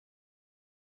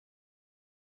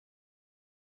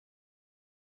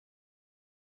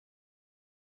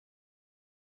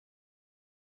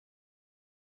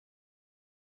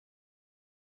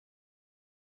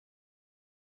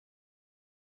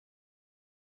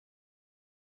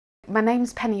My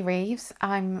name's Penny Reeves.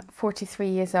 I'm 43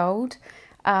 years old.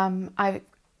 I've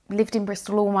lived in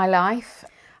Bristol all my life.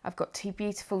 I've got two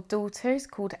beautiful daughters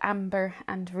called Amber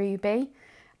and Ruby.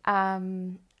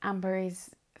 Amber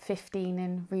is 15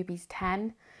 and Ruby's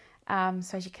 10.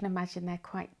 So as you can imagine, they're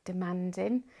quite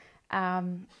demanding,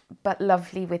 but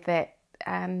lovely with it.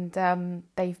 And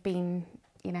they've been,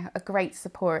 a great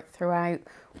support throughout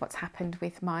what's happened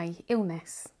with my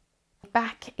illness.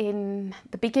 Back in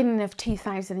the beginning of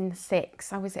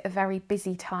 2006, I was at a very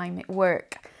busy time at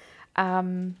work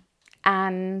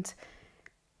and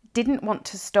didn't want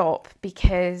to stop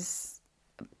because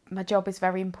my job is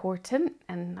very important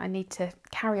and I need to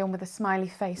carry on with a smiley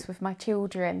face with my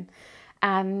children.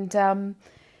 And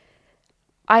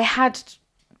I had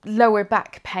lower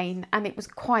back pain and it was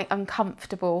quite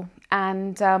uncomfortable,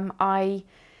 and I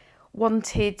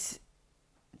wanted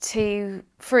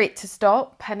for it to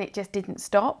stop, and it just didn't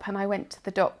stop. And I went to the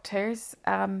doctors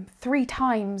 3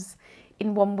 times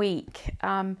in 1 week,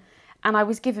 and I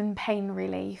was given pain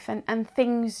relief, and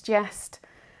things just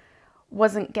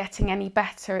wasn't getting any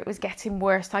better. It was getting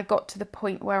worse. I got to the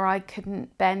point where I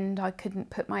couldn't bend, I couldn't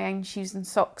put my own shoes and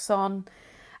socks on.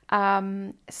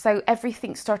 So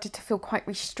everything started to feel quite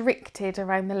restricted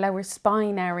around the lower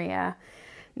spine area.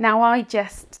 Now I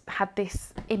just had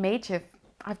this image of,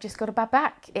 I've just got a bad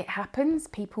back. It happens,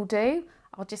 people do.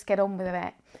 I'll just get on with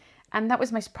it. And that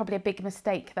was most probably a big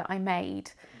mistake that I made,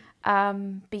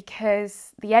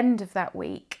 because the end of that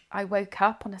week, I woke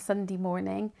up on a Sunday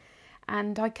morning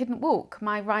and I couldn't walk.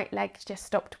 My right leg just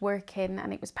stopped working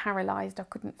and it was paralysed. I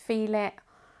couldn't feel it.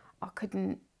 I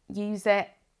couldn't use it.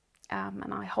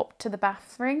 And I hopped to the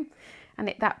bathroom. And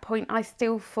at that point, I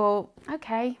still thought,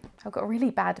 okay, I've got a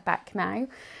really bad back now.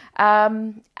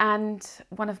 And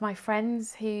one of my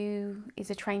friends, who is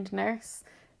a trained nurse,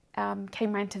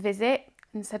 came round to visit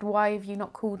and said, why have you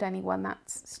not called anyone?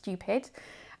 That's stupid.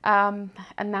 And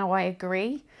now I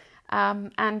agree.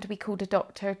 And we called a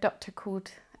doctor. A doctor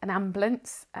called an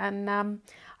ambulance. And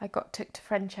I got took to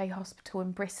Frenchay Hospital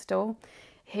in Bristol,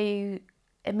 who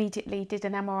immediately did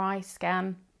an MRI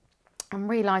scan and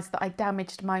realised that I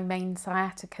damaged my main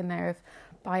sciatica nerve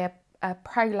by a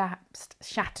prolapsed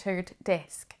shattered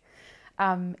disc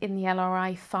in the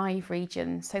LRI5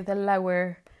 region, so the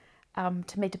lower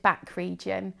to mid-back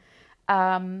region.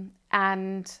 And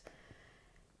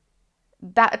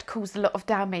that had caused a lot of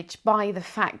damage by the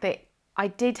fact that I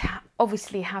did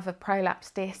obviously have a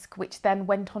prolapsed disc, which then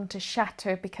went on to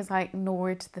shatter because I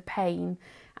ignored the pain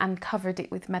and covered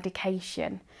it with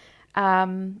medication.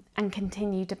 And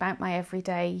continued about my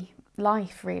everyday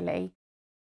life, really.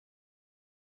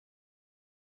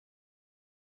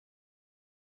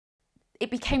 It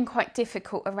became quite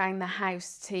difficult around the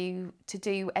house to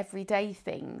do everyday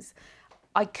things.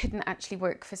 I couldn't actually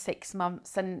work for 6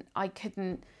 months and I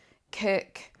couldn't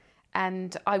cook,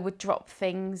 and I would drop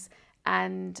things,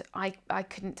 and I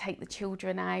couldn't take the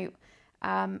children out,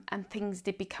 and things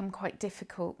did become quite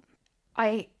difficult.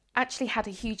 I actually had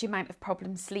a huge amount of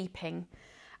problems sleeping.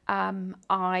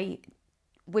 I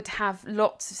would have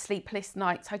lots of sleepless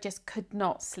nights. I just could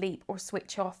not sleep or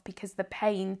switch off because the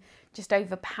pain just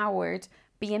overpowered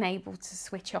being able to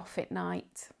switch off at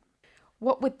night.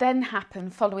 What would then happen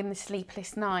following the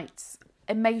sleepless nights?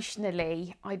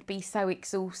 Emotionally, I'd be so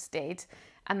exhausted,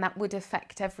 and that would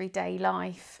affect everyday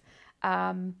life,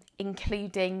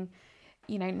 including,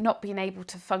 not being able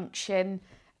to function,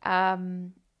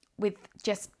 with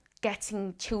just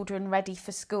getting children ready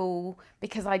for school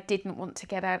because I didn't want to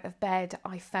get out of bed.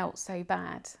 I felt so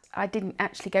bad. I didn't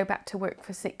actually go back to work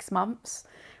for 6 months,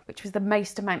 which was the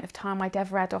most amount of time I'd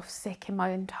ever had off sick in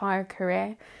my entire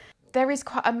career. There is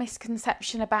quite a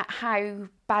misconception about how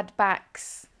bad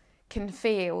backs can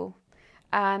feel,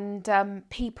 and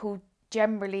people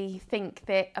generally think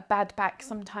that a bad back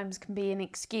sometimes can be an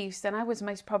excuse, and I was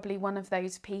most probably one of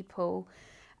those people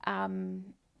 10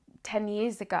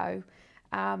 years ago.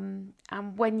 And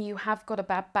when you have got a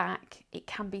bad back, it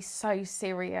can be so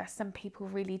serious, and people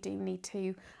really do need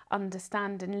to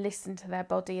understand and listen to their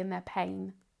body and their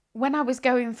pain. When I was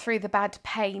going through the bad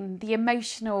pain, the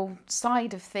emotional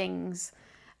side of things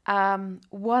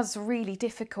was really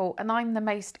difficult, and I'm the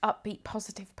most upbeat,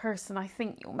 positive person I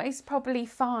think you'll most probably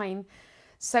find.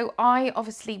 So I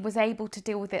obviously was able to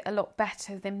deal with it a lot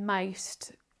better than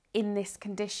most in this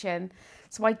condition.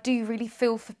 So I do really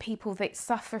feel for people that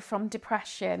suffer from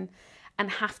depression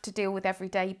and have to deal with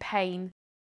everyday pain.